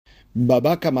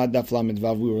Baba Kama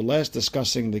Daf we were last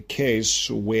discussing the case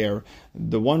where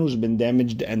the one who's been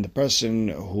damaged and the person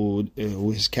who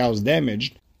his cow's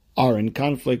damaged are in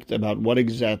conflict about what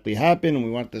exactly happened. And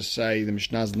we want to say the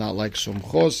Mishnah is not like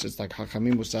Sumchos, it's like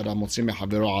Hachamim Musad Motzi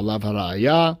Mehavero Alav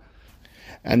Haraya.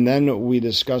 And then we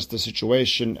discussed the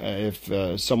situation if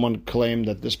someone claimed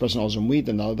that this person owes him wheat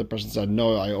and the other person said,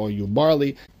 no, I owe you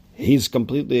barley. He's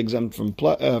completely exempt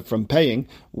from paying,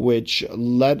 which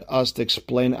led us to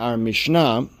explain our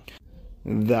Mishnah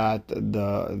that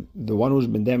the one who's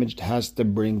been damaged has to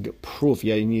bring proof.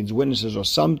 Yeah, he needs witnesses or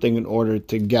something in order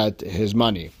to get his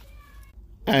money.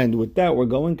 And with that, we're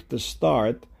going to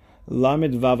start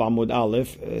Lamed Vav Amud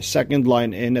Aleph, second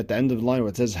line in, at the end of the line where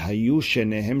it says Hayu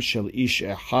shenehem shel ish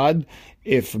echad,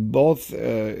 if both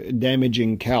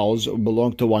damaging cows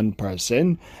belong to one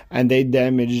person and they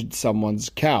damaged someone's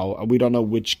cow. We don't know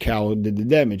which cow did the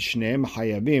damage. Shneim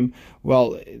hayavim,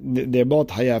 well, they're both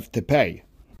hayav to pay.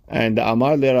 And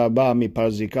Amar le Rabba mi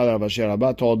parzika le Rav Asher,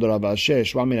 Rabba told Rav Asher,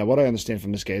 Shvamina, what I understand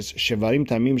from this case, Shevarim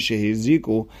tamim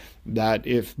shehiziku, that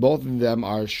if both of them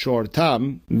are shor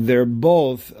tam, they're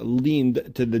both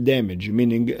leaned to the damage.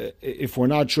 Meaning, if we're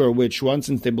not sure which one,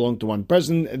 since they belong to one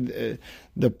person,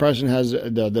 the person has,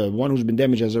 the one who's been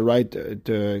damaged has a right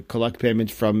to collect payment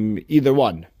from either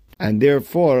one. And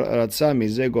therefore, if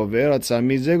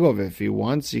he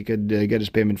wants, he could get his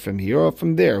payment from here or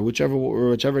from there,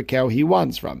 whichever cow he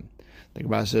wants from. The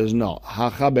Gemara says, no.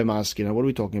 What are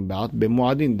we talking about?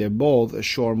 B'muadin, they're both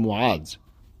shor muads.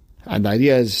 And the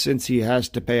idea is, since he has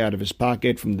to pay out of his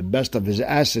pocket from the best of his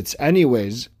assets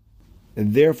anyways,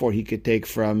 therefore he could take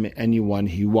from anyone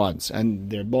he wants. And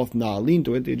they're both not leaned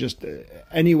to it. They just,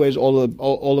 anyways, all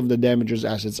of the damager's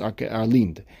assets are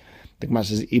leaned. The Gemara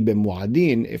says, Ibn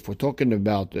Muadin, if we're talking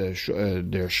about their shor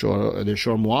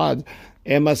muad,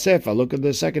 Ema Sefa, look at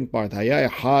the second part. Hayai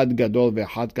had gadol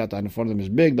ve'had katan. One of them is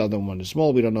big, the other one is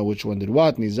small. We don't know which one did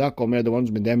what. Nizak omer, the one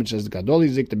who's been damaged says gadol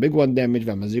izik, the big one damaged.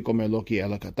 V'mazik omer loki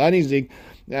ela katan izik,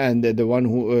 and the one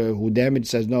who damaged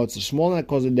says no, it's the small one that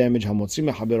caused the damage. Hamotzi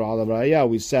mechaberu alav raya.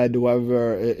 We said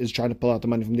whoever is trying to pull out the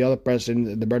money from the other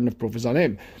person, the burden of proof is on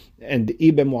him. And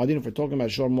Ibn Muadin, if we're talking about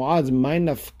shor muads, my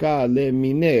nafka le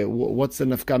mine. What's the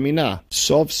nafka mina?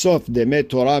 Sof sof deme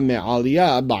Torah me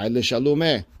aliyah ba'il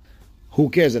shalumeh. Who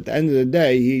cares? At the end of the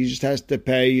day, he just has to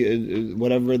pay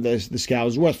whatever this cow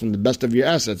is worth from the best of your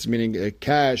assets, meaning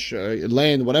cash,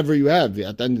 land, whatever you have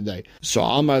at the end of the day. So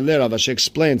Amar le Rav Asher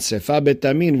explains, Sefa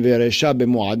betamin veresha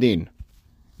b'muadin.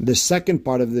 The second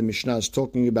part of the Mishnah is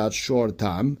talking about shor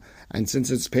tam, and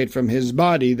since it's paid from his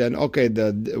body, then okay,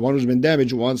 the one who's been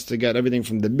damaged wants to get everything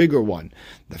from the bigger one.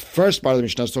 The first part of the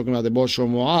Mishnah is talking about the both shor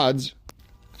muads,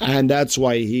 and that's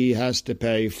why he has to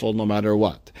pay full no matter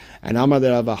what. And Amar de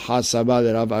Rav Hasaba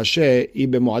de Rav Asher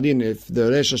Ibn Muadin, if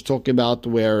the Resh is talking about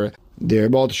where they're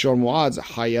both shor muads,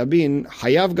 hayabin,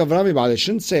 hayav gavrami ba'al, it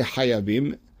shouldn't say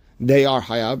hayabim, they are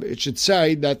hayav. It should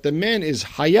say that the man is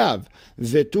hayav.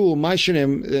 Vetu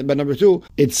maishanim, but number two,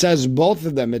 it says both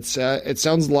of them. It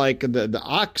sounds like the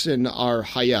oxen are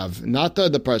hayav, not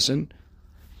the person.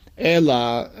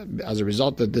 Ela, as a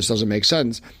result, that this doesn't make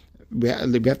sense. We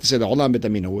have to say the olam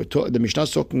betamina. The Mishnah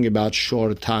is talking about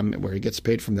shor tam, where he gets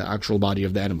paid from the actual body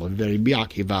of the animal. Very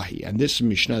bi'akivahi, and this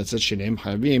Mishnah that says sheneim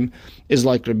hayavim is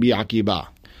like Rabbi Akiva.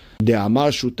 The Amar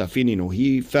Shutafininu,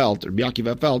 Rabbi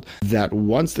Akiva felt that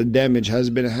once the damage has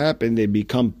been happened, they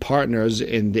become partners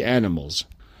in the animals.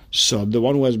 So the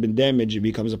one who has been damaged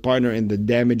becomes a partner in the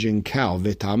damaging cow.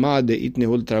 V'tama de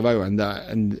itnehul travayu,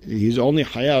 and he's only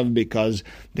hayav because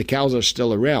the cows are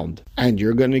still around, and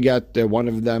you're going to get one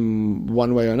of them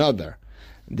one way or another.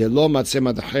 De lo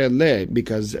matzeh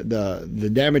because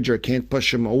the damager can't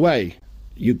push him away.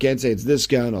 You can't say it's this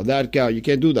cow or that cow. You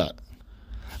can't do that.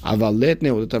 But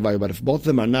if both of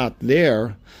them are not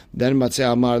there, then then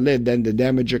the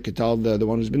damager can tell the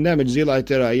one who's been damaged,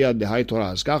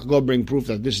 go bring proof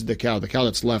that this is the cow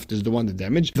that's left is the one that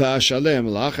damaged,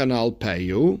 and I'll pay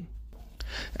you.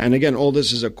 And again, all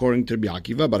this is according to Rabbi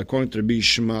Akiva, but according to Rabbi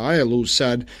Ishmael, who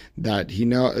said that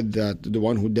that the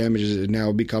one who damages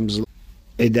now becomes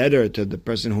a debtor to the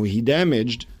person who he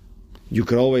damaged, you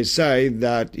could always say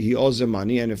that he owes the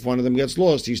money, and if one of them gets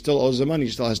lost, he still owes the money, he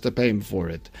still has to pay him for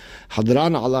it.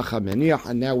 Hadran ala chameniach,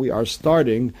 and now we are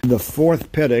starting the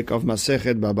fourth perek of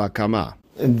Masechet Baba Kama.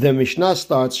 The Mishnah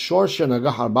starts, Shor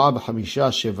shenagah arba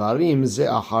b'chamisha shevarim ze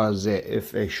achar ze.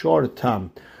 If a shor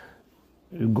tam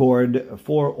gored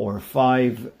 4 or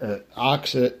 5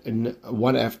 oxen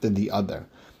one after the other,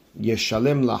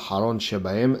 Yeshalem laharon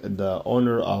shebaim, the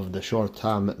owner of the short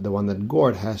tam, the one that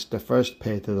gored, has to first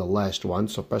pay to the last one.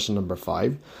 So person number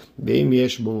 5. Be'im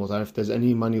yesh b'mutar, if there's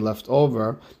any money left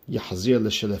over, yahzir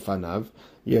l'shelefanav,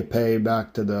 you pay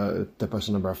back to the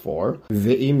person number 4.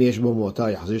 Ve'im yesh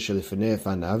b'mutar yahzir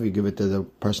shelefanav, you give it to the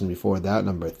person before that,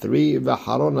 number 3.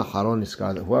 V'haron laharon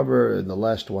iskar, whoever the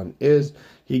last one is,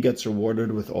 he gets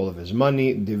rewarded with all of his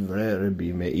money. Divrei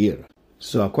Rabbi Meir.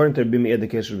 So according to Rabbi Meir, the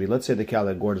case would be, let's say the cow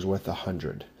that gored is worth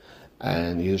 100,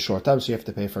 and he's a short time, so you have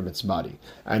to pay from its body.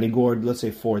 And he gored, let's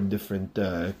say, 4 different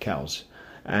cows,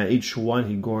 and each one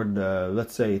he gored,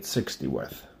 let's say it's 60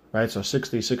 worth, right? So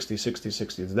 60, 60, 60,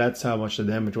 60. That's how much the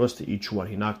damage was to each one.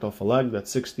 He knocked off a leg,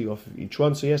 that's 60 off of each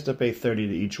one, so he has to pay 30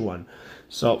 to each one.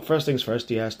 So first things first,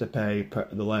 he has to pay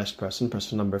the last person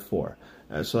number 4.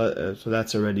 So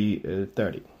that's already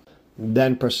 30.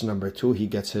 Then person number 2, he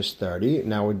gets his 30.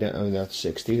 Now we're down at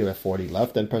 60. We have 40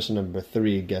 left. Then person number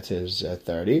 3 gets his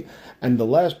 30. And the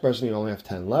last person, you only have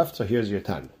 10 left. So here's your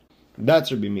 10.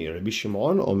 That's Rabbi Meir. Rabbi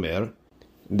Shimon Omer,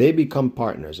 they become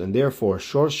partners, and therefore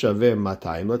shor shaveh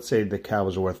matayim. Let's say the cow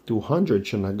is worth 200.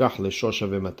 Shenagach le-shor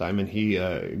shaveh matayim, and he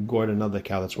gored another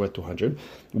cow that's worth 200.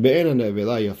 Be'ena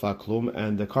nevela yafa klum,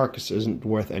 and the carcass isn't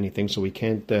worth anything, so we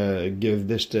can't give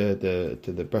this to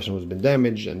the person who's been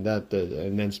damaged, and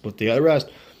and then split the rest.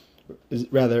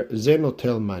 Rather,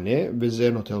 zenotel mane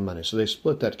v'zenotel mane. So they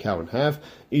split that cow in half.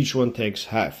 Each one takes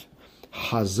half.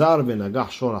 Hazar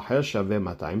v'nagach shor acher shaveh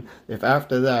matayim. If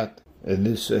after that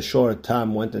this short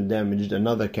time went and damaged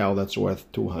another cow that's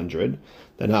worth 200,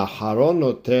 then haron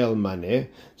notel mane,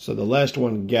 so the last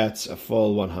one gets a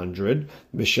full 100,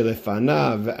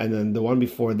 b'shelefanav, and then the one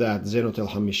before that, zenotel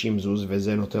hamishim zuz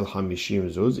vezenotel hamishim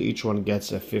zuz, each one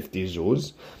gets a 50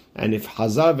 zuz. And if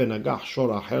hazar v'nagach shor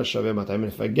acher shaveh matayim,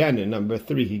 if again in number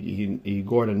 3 he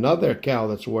gored another cow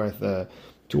that's worth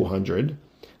 200,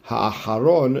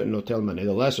 Ha'acharon notel mane,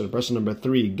 the last one, person number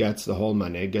 3 gets the whole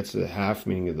mane, gets the half,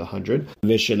 meaning the 100.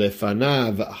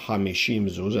 V'shelefanav hamishim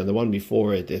zuz, and the one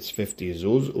before it, it's 50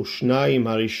 zuz. Ushnaim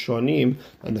harishonim,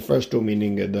 and the first 2,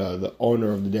 meaning the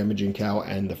owner of the damaging cow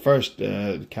and the first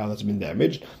cow that's been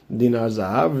damaged. Dinar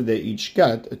zahav, they each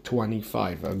get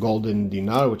 25, a golden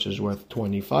dinar, which is worth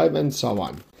 25, and so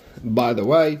on. By the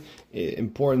way,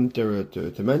 important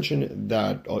to mention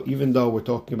that even though we're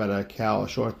talking about a cow, a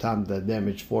short time that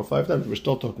damaged 4 or 5 times, we're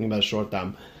still talking about a short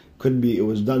time. Could be it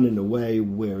was done in a way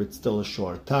where it's still a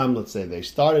short time. Let's say they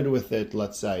started with it.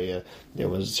 Let's say there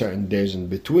was certain days in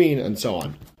between, and so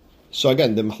on. So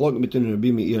again, the machlok between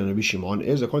Rabbi Meir and Rabbi Shimon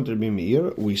is, according to Rabbi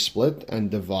Meir, we split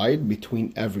and divide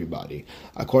between everybody.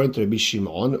 According to Rabbi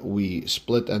Shimon, we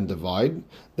split and divide,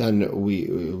 then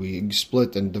we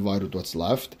split and divide with what's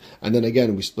left, and then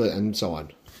again we split, and so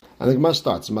on. And the Gemara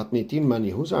starts, Matnitin Mani,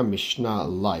 who's our Mishnah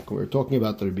like? We're talking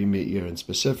about the Rabbi Meir in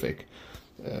specific.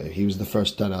 He was the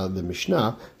first Tana of the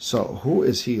Mishnah. So who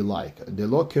is he like? De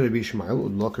lo ki Rabbi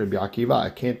Shmuel, lo ki Rabbi Akiva.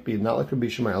 It can't be not like Rabbi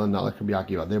Shmuel and not like Rabbi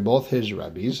Akiva. They're both his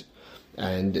rabbis.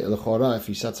 And l'chora, if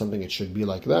he said something, it should be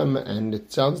like them. And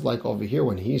it sounds like over here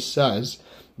when he says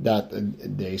that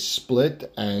they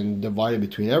split and divided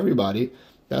between everybody,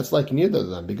 that's like neither of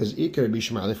them. Because Ikar Rabbi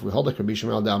Shmuel, if we hold like Rabbi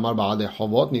Shmuel, de amar ba'adeh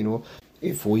chovot ninu,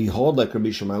 if we hold like Rabbi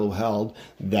Shmuel, who held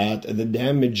that the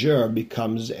damager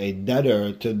becomes a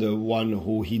debtor to the one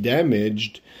who he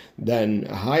damaged, then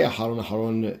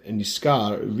haron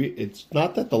niskar. It's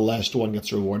not that the last one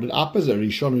gets rewarded. Opposite,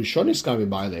 rishon niskar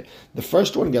mibayle. The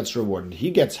first one gets rewarded; he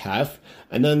gets half,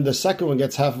 and then the second one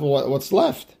gets half of what's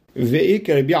left. And if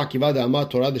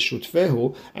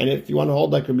you want to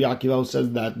hold like Rabbi Akiva, who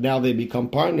says that now they become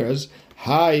partners,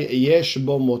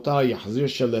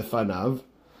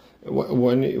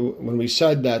 when we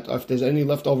said that if there's any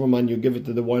leftover money, you give it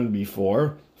to the one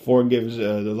before. 4 gives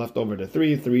the leftover to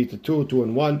 3, 3 to 2, 2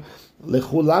 and 1.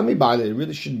 It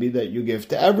really should be that you give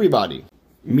to everybody.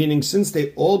 Meaning, since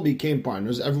they all became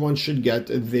partners, everyone should get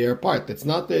their part. It's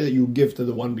not that you give to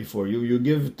the one before you, you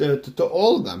give to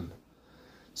all of them.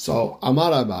 So,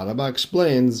 Amar Rabba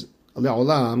explains, no.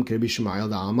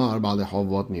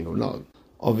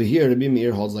 Over here, Rabbi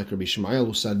Meir holds like Rabbi Shmuel,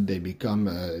 who said they become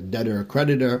a debtor,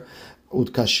 creditor. And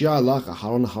when you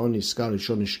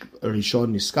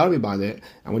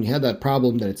had that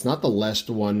problem that it's not the last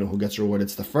one who gets rewarded,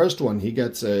 it's the first one, he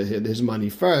gets his money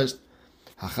first.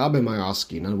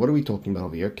 And what are we talking about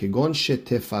over here?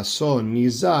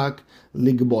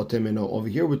 Over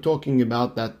here we're talking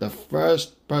about that the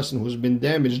first person who's been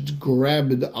damaged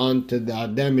grabbed onto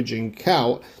that damaging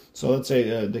cow. So let's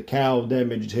say the cow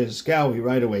damaged his cow. He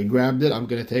right away grabbed it. I'm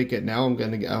going to take it now. I'm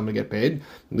going to get paid.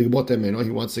 He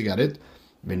wants to get it.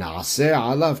 At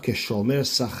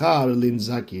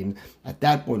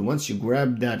that point, once you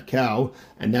grab that cow,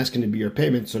 and that's going to be your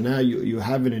payment, so now you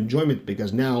have an enjoyment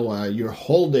because now you're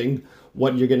holding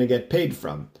what you're going to get paid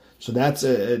from. So that's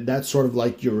sort of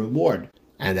like your reward.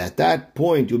 And at that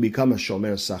point, you become a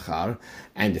shomer sachar.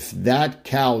 And if that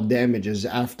cow damages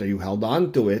after you held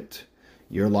on to it,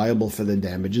 you're liable for the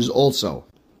damages also.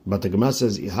 But the Gemara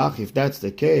says, if that's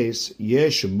the case,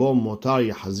 yesh bo motar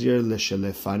yahazir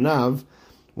leshelefanav.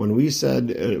 When we said,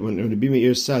 when Rabbi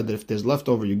Meir said that if there's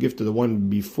leftover, you give to the one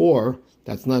before,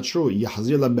 that's not true.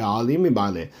 Yahazir la be'alim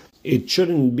ba'aleh. It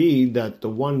shouldn't be that the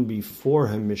one before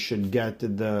him should get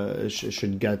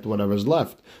whatever's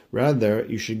left. Rather,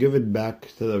 you should give it back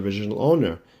to the original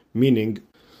owner. Meaning,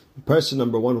 person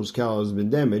number one whose cow has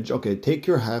been damaged, okay, take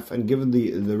your half and give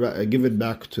it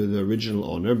back to the original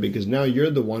owner, because now you're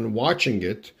the one watching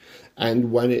it,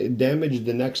 and when it damaged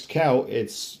the next cow,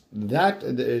 it's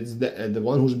the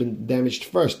one who's been damaged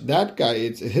first. That guy,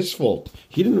 it's his fault.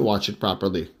 He didn't watch it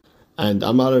properly. And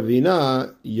Amar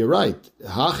Ravina, you're right.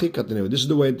 This is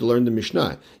the way to learn the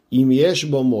Mishnah. If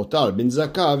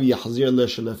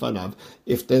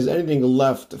there's anything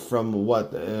left from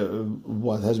what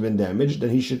has been damaged, then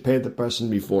he should pay the person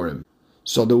before him.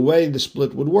 So the way the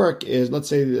split would work is, let's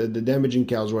say the damaging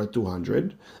cows were at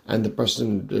 200, and the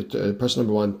person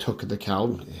number one took the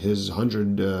cow, his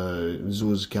 100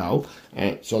 zuz cow,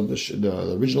 and so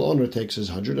the original owner takes his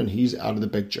 100, and he's out of the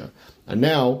picture. And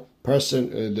now,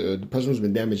 the person who's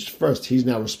been damaged first, he's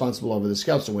now responsible over this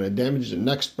cow. So when it damaged the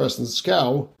next person's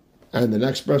cow, and the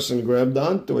next person grabbed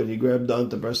onto it, he grabbed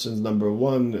onto person's number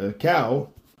one cow,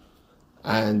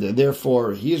 and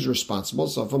therefore he is responsible.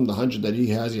 So from the 100 that he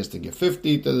has to give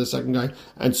 50 to the second guy,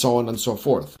 and so on and so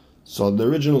forth. So the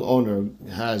original owner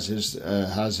has his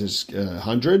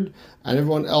 100, and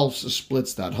everyone else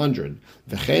splits that 100.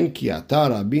 V'chen ki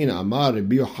atara bin amar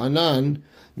Rabbi Yochanan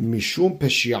mishum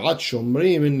peshiat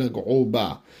shomrim nag'u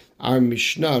ba. Our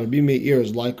Mishnah, Rabbi Meir,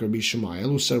 is like Rabbi Shmuel,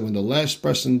 who said when the last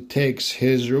person takes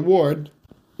his reward,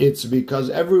 it's because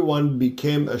everyone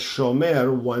became a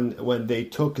shomer when they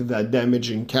took that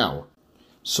damaging cow.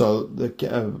 So the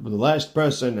last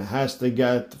person has to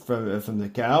get from the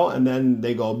cow, and then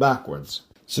they go backwards.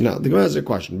 So now the Gemara has a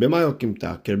question. You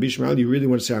really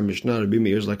want to say our Mishnah Rabbi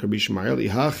Meir is like Rabbi Shmuel?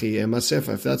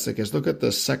 If that's the case, look at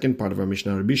the second part of our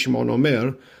Mishnah. Rabbi Shimon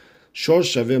Omer, Shor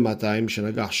shaveh 200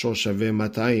 shenagach shor shaveh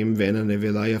 200 ve'ena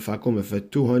nevela yafakum. If a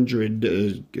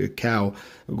 200 cow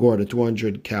gored a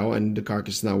 200 cow and the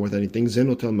carcass is not worth anything,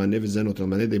 zenotel manev zenotel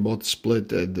manev, they both split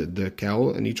the cow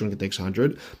and each one takes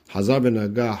 100. Hazar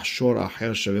v'nagach shor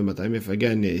acher shaveh 200. If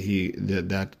again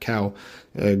that cow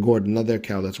gored another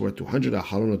cow that's worth 200,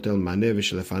 aharon notel manev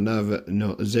shelefanav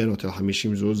zenotel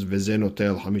 50 zuz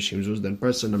ve'zenotel 50 zuz. Then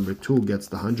person number 2 gets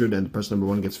the 100 and person number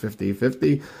 1 gets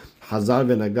 50. Hazar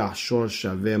v'nagach shor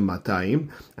shaveh 200,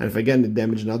 and if again it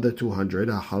damaged another 200,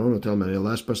 the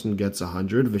last person gets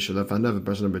 100, v'shelefanav,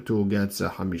 person number 2 gets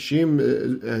 50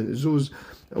 zuz,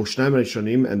 u'shnayim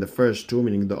rishonim, and the first two,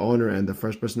 meaning the owner and the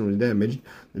first person who damaged,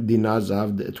 dinar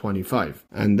zav 25.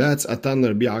 And that's atan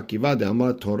Rabbi Akiva de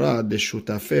Amar Torah de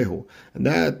shutafehu, and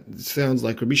that sounds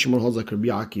like Rabbi Shimon holds like Rabbi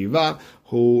Akiva,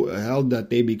 who held that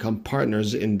they become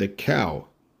partners in the cow.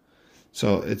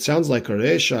 So it sounds like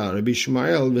Resha, Rabbi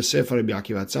Shmuel, v'sefer Rabbi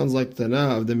Akiva. It sounds like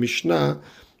Tana of the Mishnah.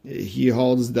 He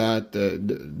holds that the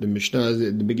Mishnah,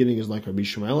 the beginning is like Rabbi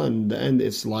Shmuel, and the end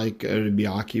is like Rabbi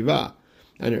Akiva.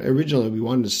 And originally we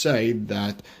wanted to say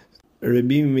that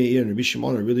Rabbi Meir and Rabbi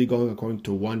Shimon are really going according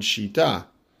to one Shita.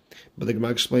 But the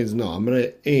Gemara explains, no,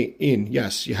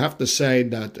 yes, you have to say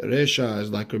that Resha is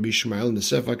like Rabbi Shmuel and the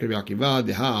Sefer like Rabbi Akiva,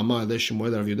 the Ha'amar, the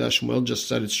Shmuel, Rav Yehuda. Shmuel just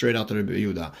said it straight out to Rabbi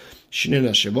Yehuda.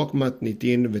 Shinena shevok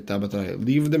matnitin v'tabatay.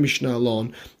 Leave the Mishnah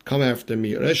alone, come after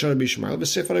me. Resha Rabbi Shmuel, the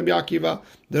Sefer Rabbi Akiva.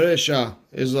 The Resha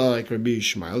is like Rabbi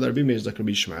Shmuel, the Rabbi Meir is like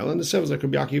Rabbi Shmuel, and the Sefer is like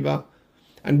Rabbi Akiva.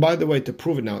 And by the way, to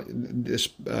prove it now, this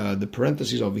the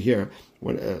parentheses over here,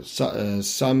 when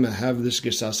some have this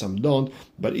gesa, some don't.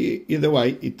 But either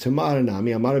way, the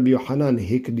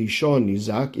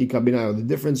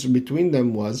difference between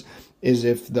them is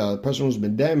if the person who's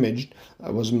been damaged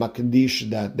was makdish,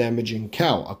 that damaging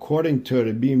cow. According to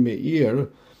Rabbi Meir,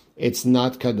 it's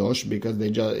not kadosh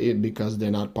because they're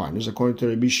not partners. According to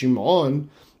Rabbi Shimon,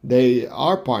 they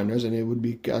are partners, and it would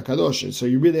be kadosh. So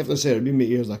you really have to say Rabbi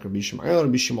Meir is like Rabbi Shmuel,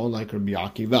 Rabbi Shimon like Rabbi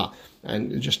Akiva,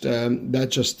 and just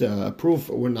that's just a proof.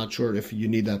 We're not sure if you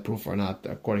need that proof or not,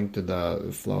 according to the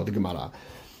flow of the Gemara.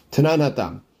 Tanan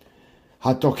hatam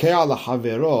hatokea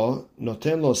lahavero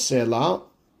noten lo sela.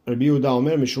 Rabbi Yehuda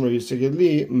Omer mishum Rabbi Yitzchak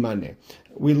li mane.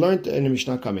 We learned in the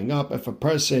Mishnah coming up, if a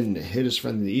person hit his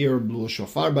friend in the ear, blew a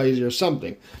shofar by his ear or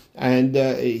something, and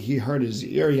he hurt his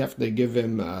ear, you have to give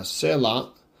him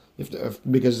selah,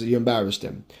 because you embarrassed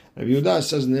him. Rabbi Yehuda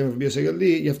says in the name of Rabbi Yosef,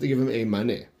 you have to give him a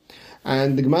maneh.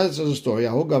 And the Gemara says a story.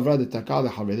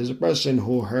 There's a person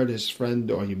who hurt his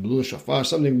friend, or he blew a shofar,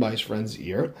 something by his friend's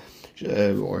ear,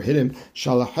 or hit him.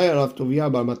 Rav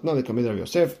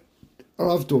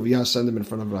Tuvia sent him in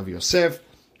front of Rav Yosef,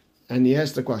 and he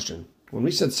asked the question. When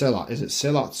we said Selah, is it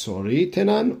Selah Tzori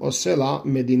Tenan or Selah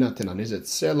Medina Tenan? Is it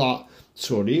Selah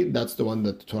Tzori, that's the one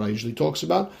that the Torah usually talks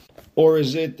about, or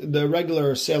is it the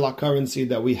regular Selah currency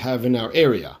that we have in our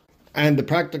area? And the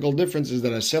practical difference is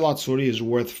that a Selah Tzuri is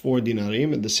worth 4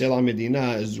 dinarim, and the Selah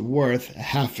Medina is worth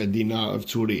half a dinar of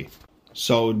Tzuri.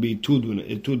 So it would be 2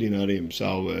 dinarim.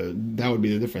 So that would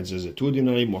be the difference. Is it 2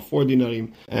 dinarim or 4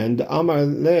 dinarim? And Amar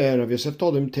Le, Rav Yosef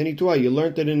told him, Teni Tua, you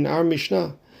learned it in our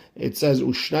Mishnah. It says,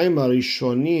 Ushnaim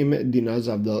Arishonim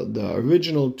Dinazav. The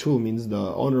original 2 means the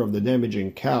owner of the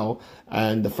damaging cow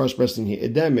and the first person he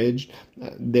damaged,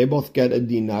 they both get a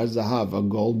dinar zahav, a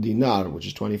gold dinar, which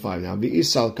is 25. Now,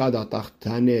 V'isal Kadatach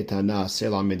Tane Tana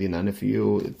Selah Medina. And if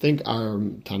you think our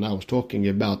Tana was talking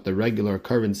about the regular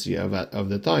currency of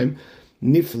the time,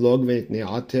 Niflog Ve'itne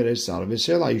Ater Esar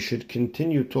V'Selah, you should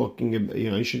continue talking,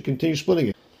 you should continue splitting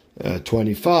it.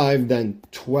 25, then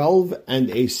 12 and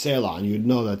a selah. And you'd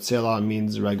know that selah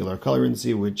means regular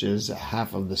currency, which is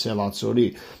half of the selah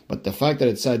tzori. But the fact that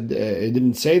it said, it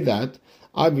didn't say that,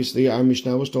 obviously our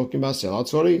Mishnah was talking about selah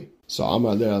tzori. So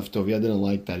Amar Rav Tovia didn't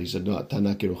like that. He said, no,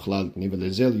 Tana kiruchlal nivel.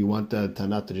 You want the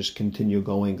Tana to just continue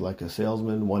going like a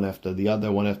salesman, one after the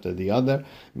other,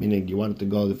 meaning you want it to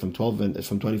go from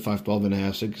 25, 12 and a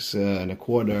half, 6 and a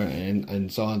quarter, and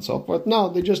so on and so forth. No,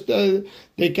 they just,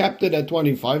 they capped it at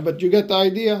 25, but you get the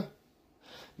idea.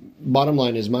 Bottom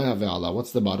line is,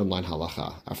 what's the bottom line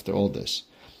halacha after all this?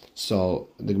 So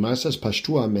the Gemara says,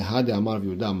 Pashtua mehade amar Rav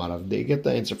Yehuda amar. They get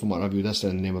the answer from what Rav Yehuda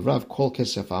said in the name of Rav. Kol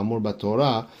kesef amur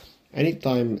b'Torah.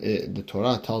 Anytime the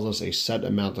Torah tells us a set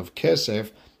amount of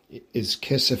kesef, is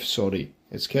kesef sori.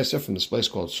 It's kesef from this place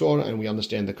called sor, and we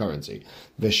understand the currency.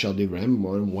 Veshal direm,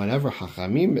 or whatever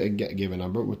hachamim give a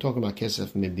number, we're talking about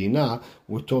kesef medina,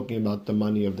 we're talking about the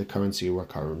money of the currency we're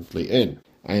currently in.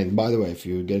 And by the way, if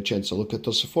you get a chance to look at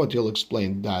Tosafot, you'll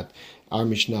explain that our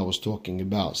Mishnah was talking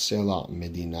about Selah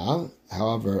Medina.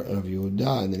 However, Rav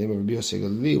Yehuda, in the name of Rabbi Yosef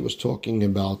was talking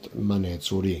about Maneh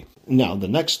Tzuri. Now, the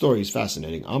next story is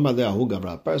fascinating. A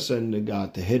person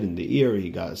got hit in the ear.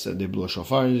 They blew a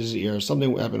shofar in his ear.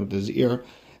 Something happened with his ear,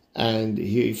 and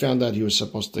he found out he was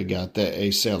supposed to get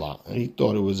a Selah, and he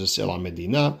thought it was a Selah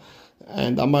Medina.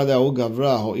 And he found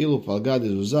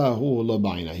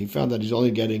that he's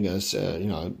only getting a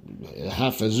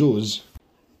half a zuz.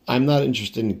 I'm not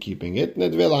interested in keeping it.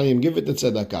 Give it to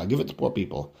tzedakah. Give it to poor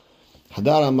people.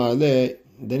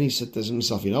 Then he said to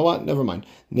himself, you know what? Never mind.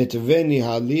 Give me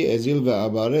the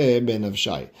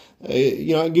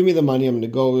money. I'm going to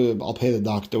go. I'll pay the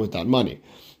doctor with that money.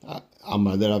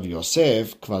 Rav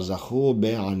Yosef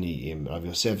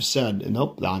said,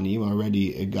 nope, the Aniyim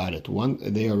already got it.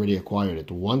 They already acquired it.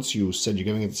 Once you said you're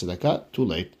giving it to tzedakah, too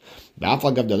late.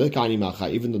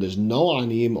 Even though there's no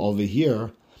Aniyim over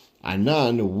here,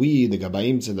 Anan, we, the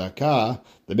Gabayim Tzedakah,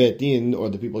 the Beit Din, or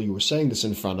the people you were saying this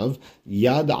in front of,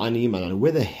 Yad Aniyim Anan,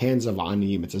 we're the hands of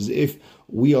Aniyim. It's as if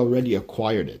we already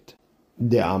acquired it.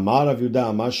 The Amar Rav Yehuda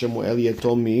Amar Shemuel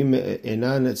Yetomim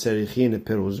Enan Tzerichin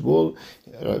Peruzbul.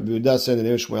 Rav Yehuda said in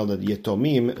Shmuel that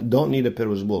Yetomim don't need a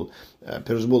Peruzbul.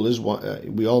 Peruzbul is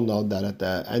we all know that at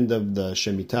the end of the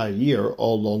Shemitah year,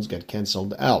 all loans get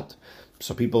cancelled out.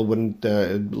 So people wouldn't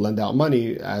lend out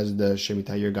money as the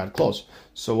Shemitah year got close.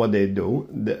 So what they do,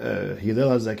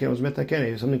 Hillel HaZaken was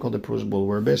metaken, something called the Peruzbul,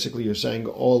 where basically you're saying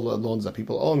all the loans that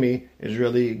people owe me is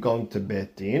really going to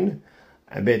Beit Din.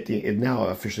 And Beit Din, it now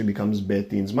officially becomes Beit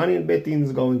Din's money, and Beit Din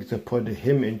is going to put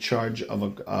him in charge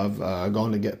of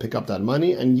going to pick up that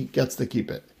money, and he gets to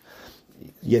keep it.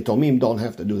 Yetomim don't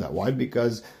have to do that. Why?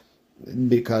 Because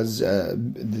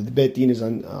the Beit Din is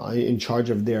in charge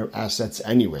of their assets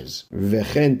anyways.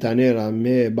 Yetomim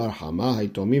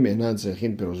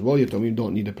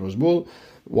don't need a peruzbul.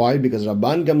 Why? Because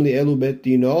Rabban Gamlielu Bet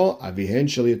Dino avihen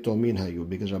shel yetomin hayu.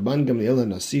 Because Rabban Gamliel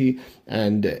Nasi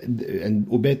and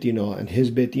Ubet Dino and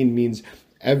his Beit Din means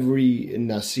every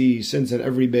Nasi, since that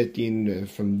every Beit Din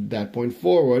from that point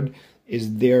forward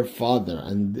is their father,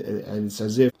 and it's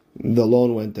as if the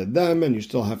loan went to them, and you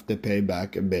still have to pay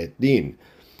back a Beit Din.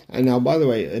 And now, by the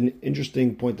way, an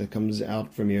interesting point that comes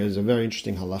out from here is a very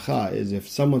interesting halacha, is if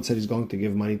someone said he's going to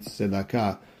give money to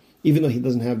tzedakah, even though he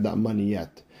doesn't have that money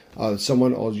yet,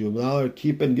 someone owes you $1,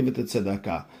 keep it and give it to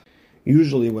tzedakah.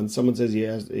 Usually, when someone says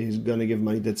he's going to give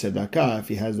money to tzedakah, if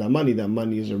he has that money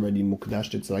is already mukdash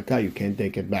to tzedakah. You can't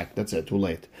take it back. That's it. Too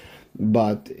late.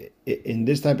 But in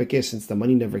this type of case, since the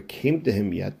money never came to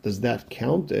him yet, does that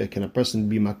count? Can a person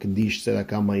be makdish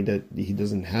tzedakah money that he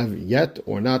doesn't have yet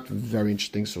or not? Very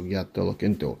interesting. So you have to look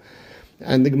into.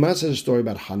 And the Gemara says a story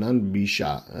about Hanan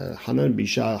Bisha.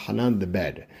 Hanan the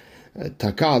bed.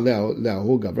 Taka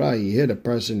le'ahu gabra, he hit a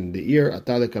person in the ear.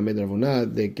 Atale kamed Ravuna,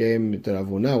 they came to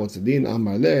Ravuna. What's the din?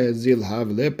 Amar le zil hav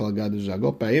le palgad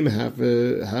zago paim half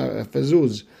a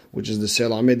zuz, which is the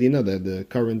selah Medina, the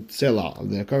current selah,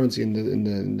 the currency in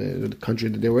the country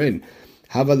that they were in.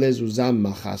 Havale zuzam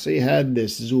machas. He had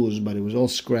this zuz, but it was all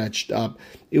scratched up.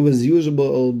 It was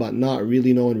usable, but not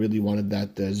really. No one really wanted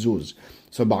that zuz.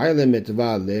 So he wanted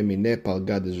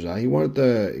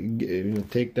to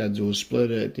take that zuz, split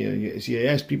it. He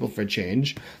asked people for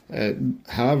change.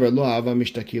 However, no one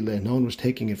was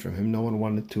taking it from him. No one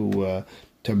wanted to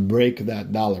break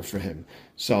that dollar for him.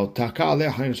 So taka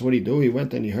so what did he do? He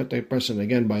went and he hurt that person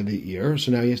again by the ear.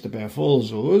 So now he has to pay a full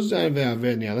zuz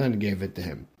and gave it to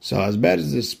him. So as bad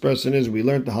as this person is, we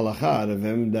learned the halakha out of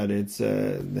him that it's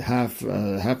half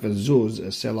a zuz,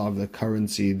 a selah of the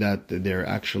currency that they're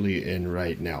actually in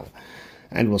right now.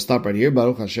 And we'll stop right here.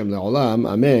 Baruch Hashem le'olam.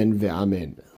 Amen ve'amen.